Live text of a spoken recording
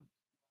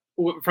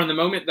from the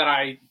moment that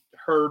I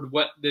heard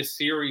what this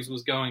series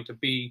was going to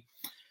be,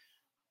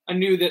 I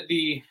knew that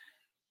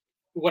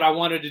what I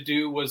wanted to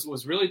do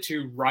was really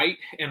to write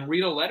and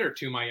read a letter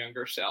to my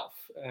younger self.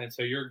 And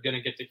so you're going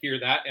to get to hear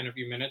that in a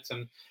few minutes.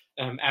 And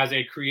as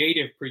a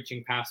creative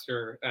preaching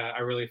pastor, I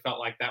really felt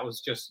like that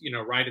was just,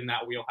 right in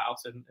that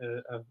wheelhouse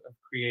of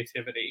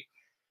creativity.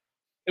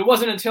 It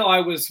wasn't until I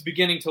was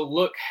beginning to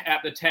look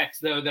at the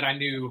text, though, that I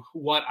knew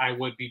what I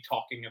would be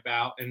talking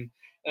about. And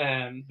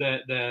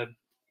the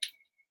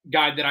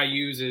guide that I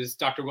use is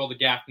Dr. Wilda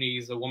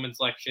Gaffney's A Woman's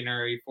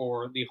Lectionary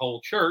for the Whole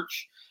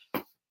Church.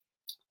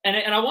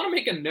 And I want to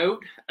make a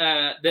note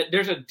that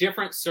there's a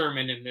different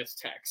sermon in this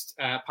text,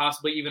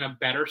 possibly even a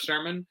better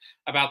sermon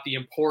about the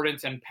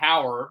importance and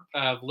power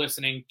of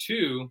listening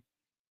to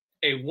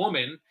a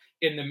woman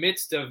in the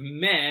midst of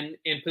men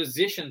in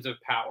positions of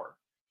power.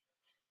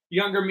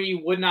 Younger me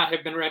would not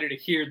have been ready to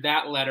hear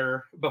that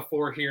letter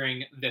before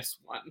hearing this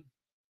one.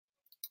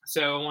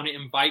 So I want to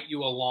invite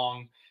you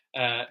along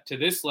to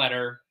this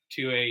letter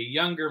to a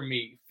younger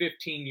me,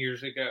 15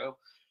 years ago,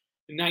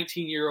 a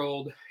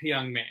 19-year-old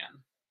young man.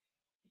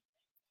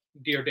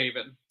 Dear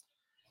David,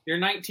 you're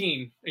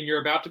 19 and you're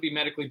about to be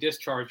medically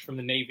discharged from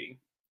the Navy.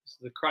 This is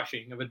the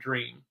crushing of a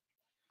dream.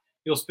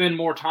 You'll spend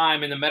more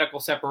time in the medical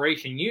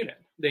separation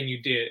unit than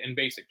you did in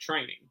basic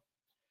training.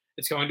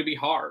 It's going to be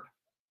hard.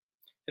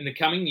 In the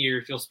coming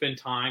years, you'll spend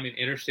time in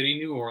inner city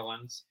New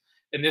Orleans,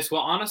 and this will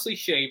honestly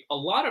shape a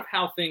lot of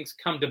how things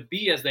come to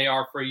be as they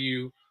are for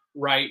you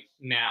right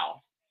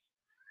now.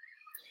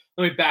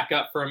 Let me back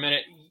up for a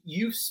minute.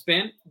 You've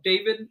spent,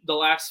 David, the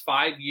last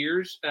 5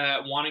 years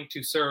wanting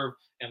to serve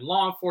in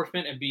law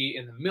enforcement and be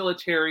in the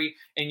military,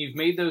 and you've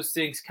made those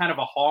things kind of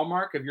a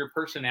hallmark of your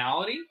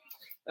personality.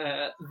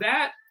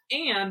 That,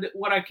 and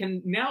what I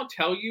can now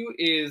tell you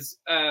is,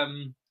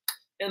 in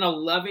a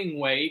loving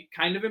way,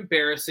 kind of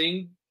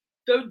embarrassing,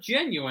 though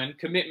genuine,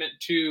 commitment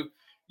to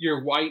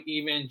your white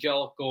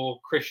evangelical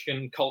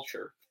Christian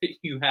culture that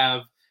you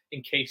have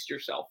encased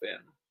yourself in.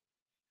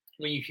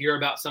 When you hear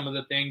about some of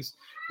the things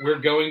we're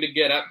going to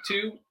get up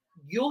to,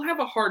 you'll have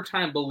a hard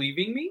time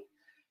believing me,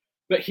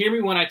 but hear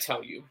me when I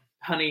tell you,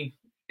 honey,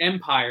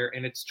 empire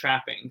and its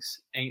trappings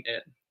ain't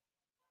it.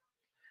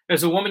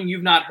 There's a woman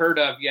you've not heard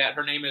of yet.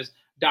 Her name is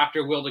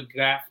Dr. Wilda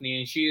Gaffney,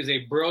 and she is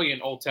a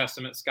brilliant Old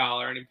Testament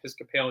scholar and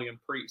Episcopalian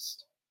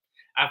priest.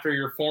 After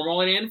your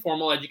formal and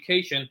informal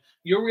education,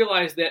 you'll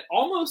realize that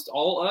almost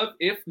all of,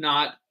 if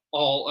not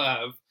all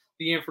of,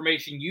 the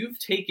information you've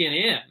taken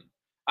in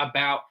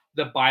about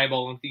the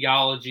Bible and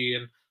theology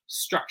and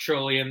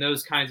structurally and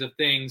those kinds of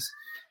things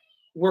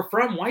were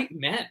from white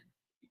men.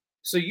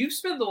 So you've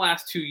spent the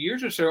last 2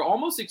 years or so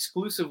almost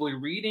exclusively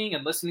reading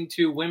and listening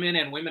to women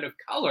and women of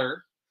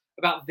color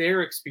about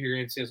their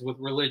experiences with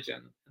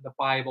religion, the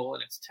Bible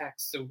and its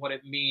texts and what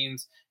it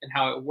means and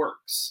how it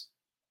works.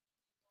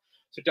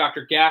 So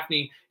Dr.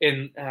 Gaffney,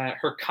 in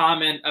her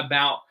comment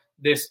about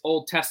this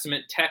Old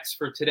Testament text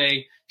for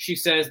today, she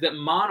says that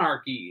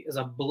monarchy is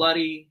a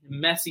bloody,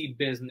 messy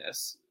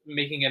business,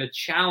 making it a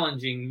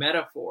challenging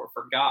metaphor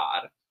for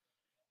God.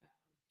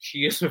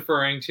 She is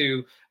referring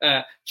to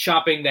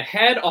chopping the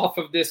head off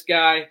of this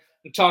guy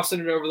and tossing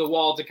it over the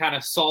wall to kind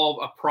of solve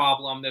a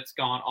problem that's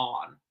gone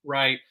on,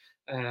 right?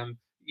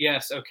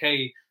 Yes,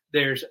 okay,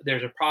 there's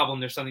a problem,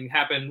 there's something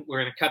happened,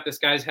 we're going to cut this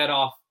guy's head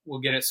off, we'll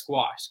get it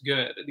squashed,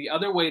 good. The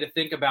other way to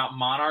think about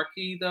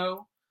monarchy,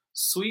 though,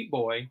 sweet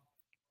boy,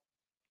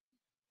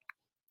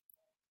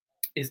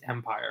 is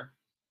empire.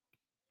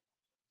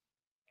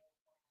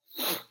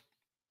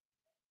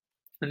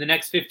 In the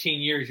next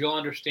 15 years, you'll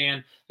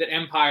understand that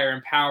empire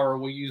and power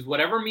will use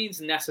whatever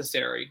means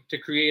necessary to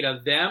create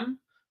a them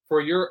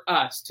for your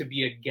us to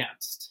be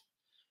against.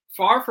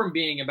 Far from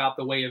being about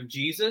the way of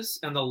Jesus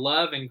and the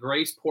love and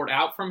grace poured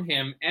out from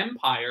him,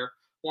 empire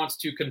wants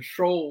to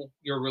control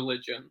your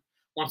religion,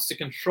 wants to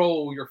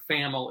control your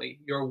family,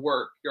 your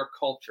work, your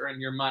culture,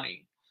 and your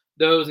money.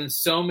 Those and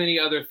so many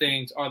other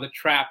things are the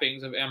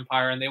trappings of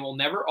empire, and they will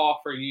never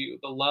offer you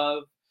the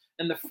love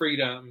and the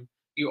freedom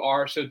you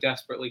are so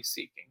desperately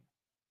seeking.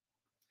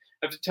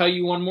 I have to tell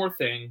you one more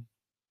thing.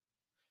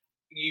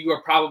 You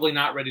are probably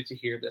not ready to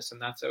hear this,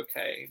 and that's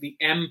okay. The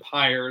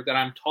empire that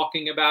I'm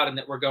talking about and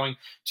that we're going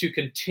to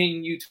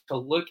continue to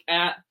look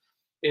at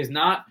is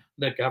not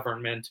the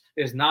government,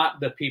 is not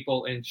the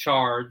people in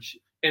charge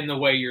in the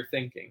way you're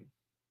thinking.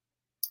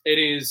 It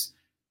is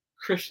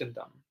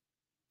Christendom.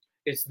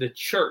 It's the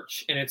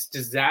church and its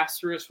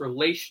disastrous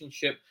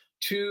relationship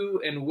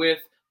to and with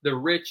the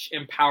rich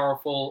and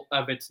powerful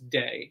of its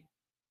day,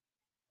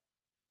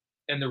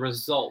 and the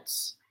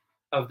results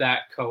of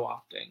that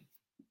co-opting.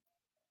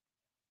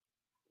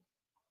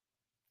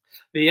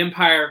 The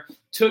empire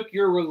took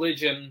your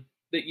religion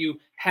that you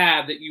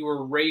had, that you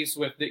were raised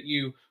with, that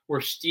you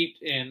were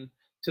steeped in,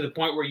 to the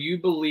point where you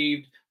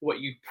believed what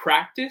you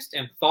practiced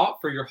and thought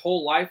for your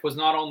whole life was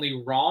not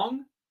only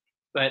wrong,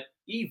 but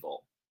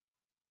evil.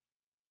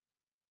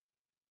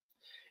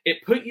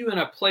 It put you in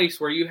a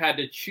place where you had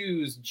to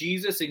choose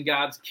Jesus and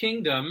God's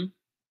kingdom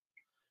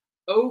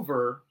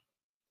over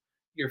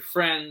your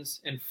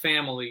friends and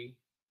family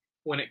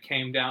when it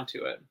came down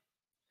to it.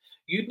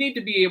 You'd need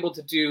to be able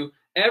to do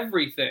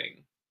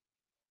everything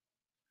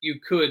you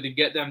could to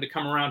get them to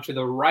come around to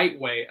the right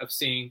way of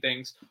seeing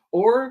things,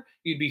 or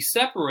you'd be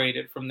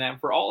separated from them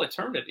for all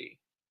eternity.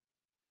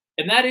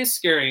 And that is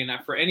scary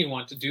enough for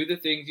anyone to do the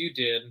things you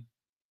did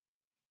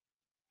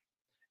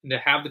and to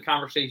have the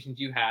conversations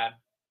you had,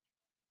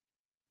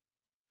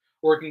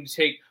 working to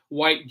take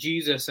white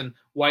Jesus and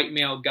white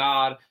male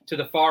God to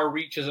the far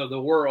reaches of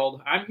the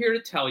world. I'm here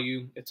to tell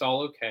you it's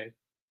all okay.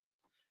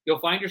 You'll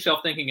find yourself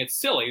thinking it's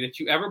silly that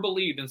you ever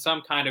believed in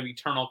some kind of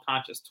eternal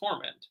conscious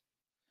torment.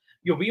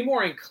 You'll be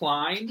more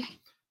inclined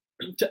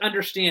to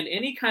understand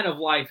any kind of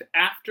life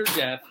after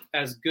death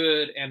as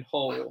good and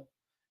whole,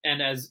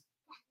 and as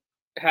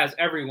has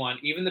everyone,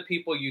 even the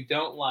people you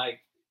don't like.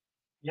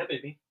 Yeah,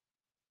 baby.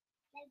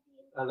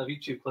 I love you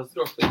too. Close the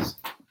door, please.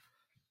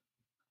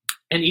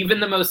 And even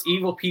the most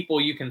evil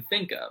people you can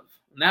think of.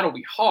 And that'll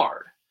be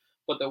hard,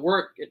 but the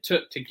work it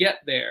took to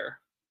get there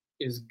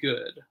is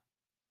good.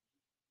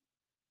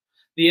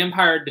 The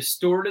empire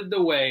distorted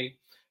the way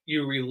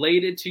you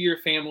related to your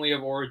family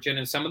of origin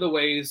in some of the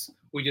ways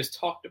we just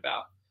talked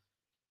about.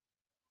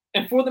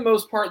 And for the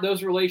most part,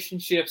 those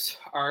relationships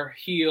are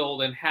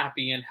healed and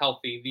happy and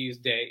healthy these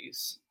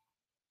days.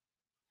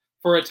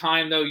 For a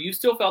time, though, you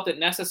still felt it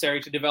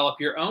necessary to develop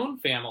your own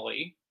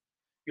family,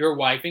 your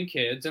wife and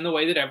kids, in the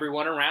way that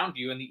everyone around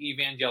you in the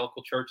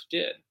evangelical church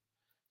did.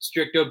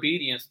 Strict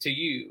obedience to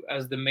you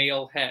as the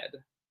male head.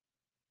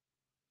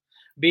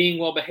 Being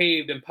well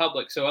behaved in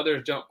public so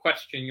others don't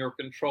question your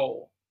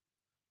control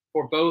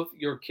for both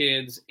your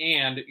kids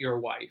and your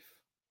wife.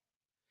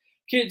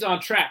 Kids on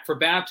track for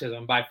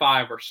baptism by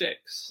 5 or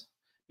 6.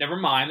 Never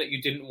mind that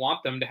you didn't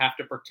want them to have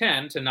to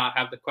pretend to not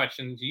have the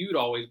questions you'd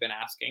always been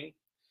asking.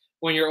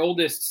 When your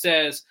oldest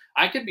says,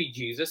 I could be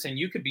Jesus and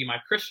you could be my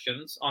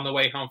Christians, on the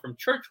way home from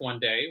church one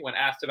day, when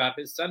asked about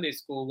his Sunday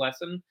school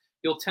lesson,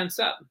 you'll tense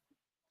up.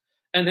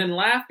 And then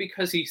laugh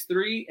because he's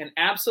 3 and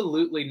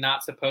absolutely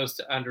not supposed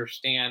to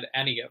understand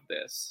any of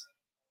this.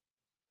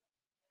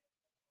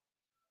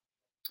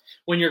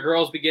 When your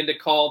girls begin to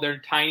call their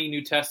tiny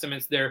New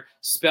Testaments their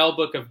spell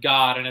book of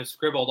God and have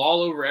scribbled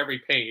all over every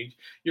page,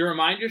 you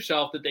remind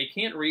yourself that they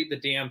can't read the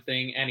damn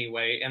thing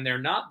anyway, and they're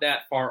not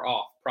that far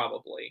off,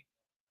 probably.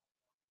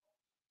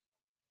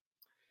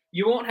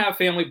 You won't have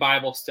family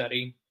Bible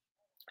study,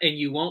 and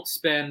you won't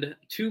spend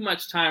too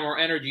much time or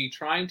energy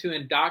trying to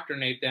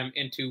indoctrinate them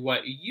into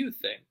what you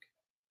think.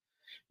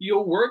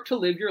 You'll work to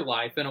live your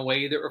life in a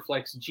way that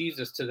reflects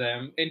Jesus to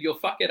them, and you'll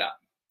fuck it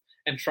up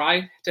and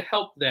try to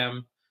help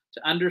them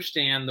to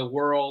understand the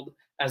world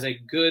as a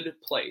good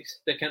place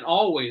that can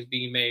always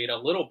be made a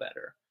little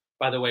better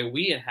by the way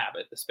we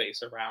inhabit the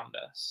space around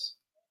us.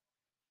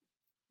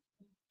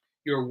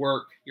 Your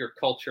work, your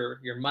culture,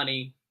 your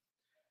money.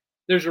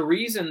 There's a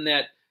reason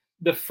that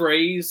the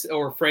phrase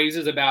or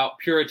phrases about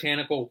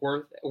puritanical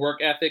work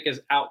ethic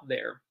is out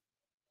there.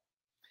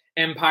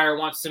 Empire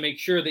wants to make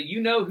sure that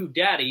you know who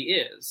Daddy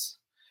is.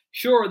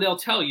 Sure, they'll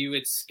tell you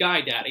it's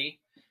Sky Daddy,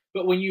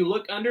 but when you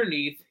look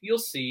underneath, you'll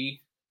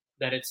see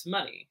that it's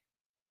money,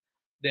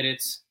 that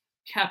it's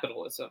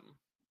capitalism.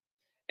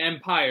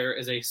 Empire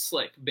is a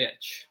slick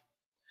bitch.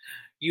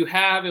 You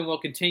have and will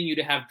continue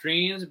to have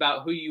dreams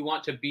about who you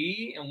want to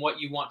be and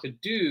what you want to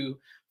do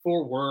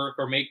for work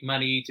or make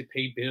money to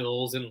pay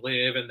bills and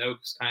live and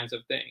those kinds of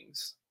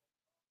things.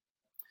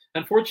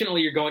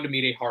 Unfortunately, you're going to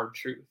meet a hard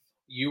truth.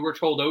 You were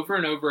told over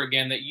and over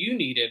again that you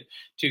needed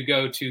to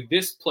go to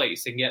this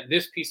place and get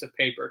this piece of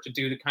paper to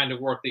do the kind of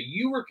work that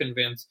you were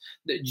convinced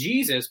that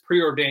Jesus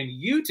preordained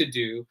you to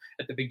do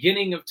at the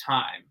beginning of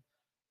time.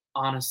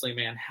 Honestly,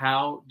 man,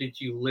 how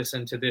did you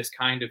listen to this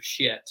kind of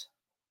shit?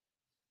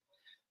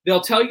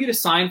 They'll tell you to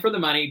sign for the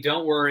money.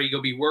 Don't worry,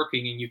 you'll be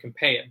working and you can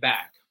pay it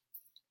back.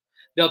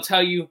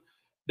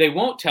 They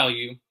won't tell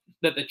you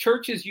that the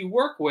churches you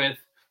work with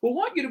will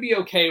want you to be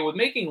okay with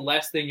making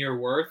less than you're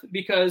worth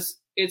because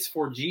it's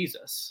for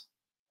Jesus.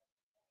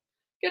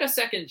 Get a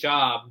second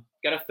job,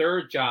 get a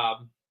third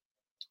job,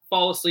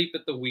 fall asleep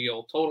at the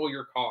wheel, total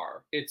your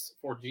car. It's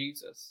for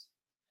Jesus.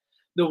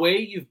 The way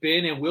you've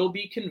been and will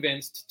be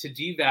convinced to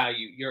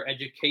devalue your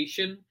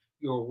education,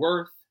 your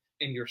worth,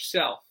 and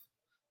yourself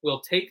will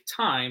take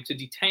time to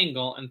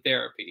detangle in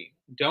therapy.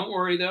 Don't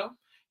worry, though.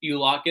 You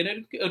lock in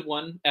a good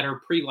one at our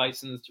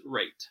pre-licensed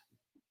rate.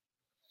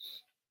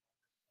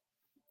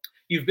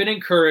 You've been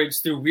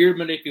encouraged through weird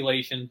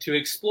manipulation to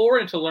explore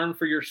and to learn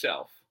for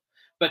yourself,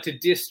 but to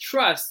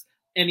distrust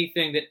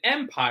anything that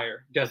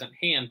Empire doesn't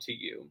hand to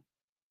you.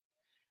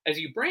 As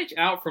you branch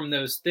out from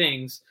those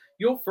things,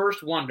 you'll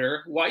first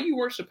wonder why you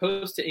weren't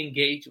supposed to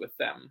engage with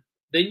them.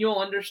 Then you'll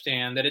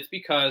understand that it's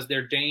because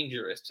they're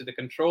dangerous to the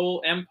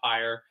control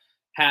Empire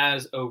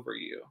has over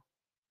you.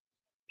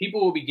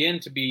 People will begin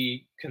to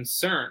be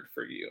concerned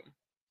for you.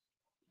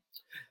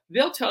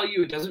 They'll tell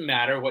you it doesn't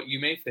matter what you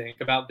may think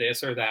about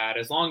this or that,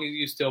 as long as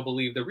you still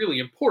believe the really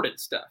important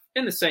stuff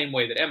in the same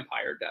way that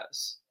Empire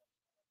does.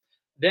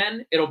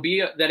 Then it'll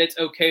be that it's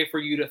okay for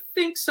you to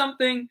think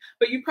something,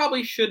 but you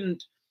probably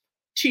shouldn't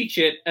teach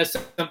it as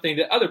something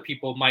that other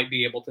people might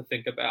be able to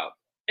think about.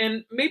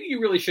 And maybe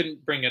you really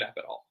shouldn't bring it up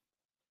at all.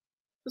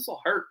 This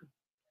will hurt.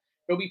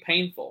 It'll be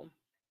painful.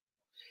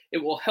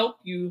 It will help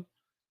you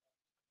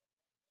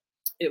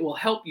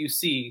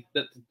see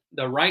that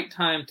the right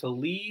time to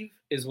leave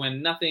is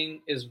when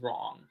nothing is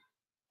wrong.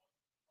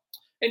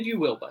 And you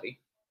will, buddy.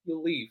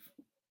 You'll leave.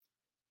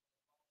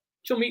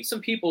 You'll meet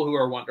some people who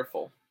are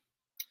wonderful.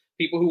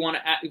 People who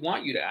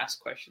want you to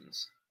ask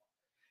questions.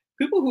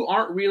 People who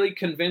aren't really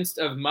convinced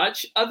of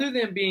much other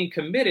than being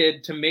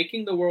committed to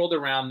making the world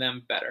around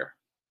them better.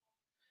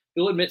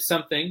 You'll admit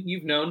something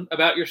you've known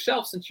about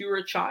yourself since you were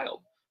a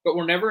child, but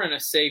were never in a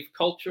safe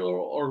cultural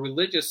or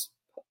religious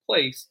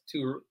place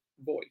to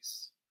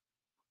voice.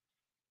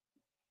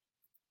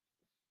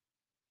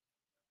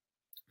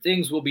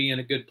 Things will be in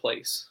a good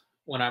place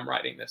when I'm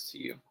writing this to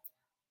you.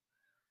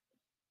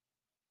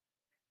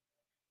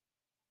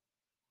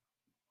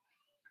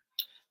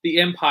 The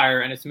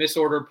empire and its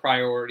misordered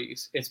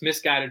priorities, its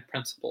misguided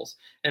principles,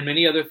 and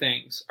many other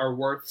things are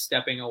worth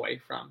stepping away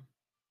from.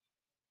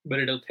 But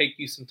it'll take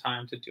you some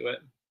time to do it.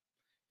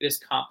 It is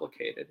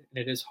complicated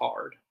and it is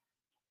hard.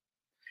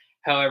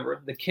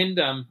 However, the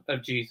kingdom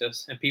of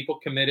Jesus and people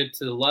committed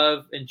to the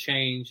love and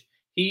change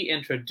he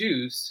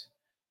introduced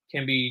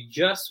can be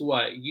just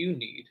what you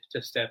need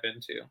to step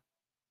into.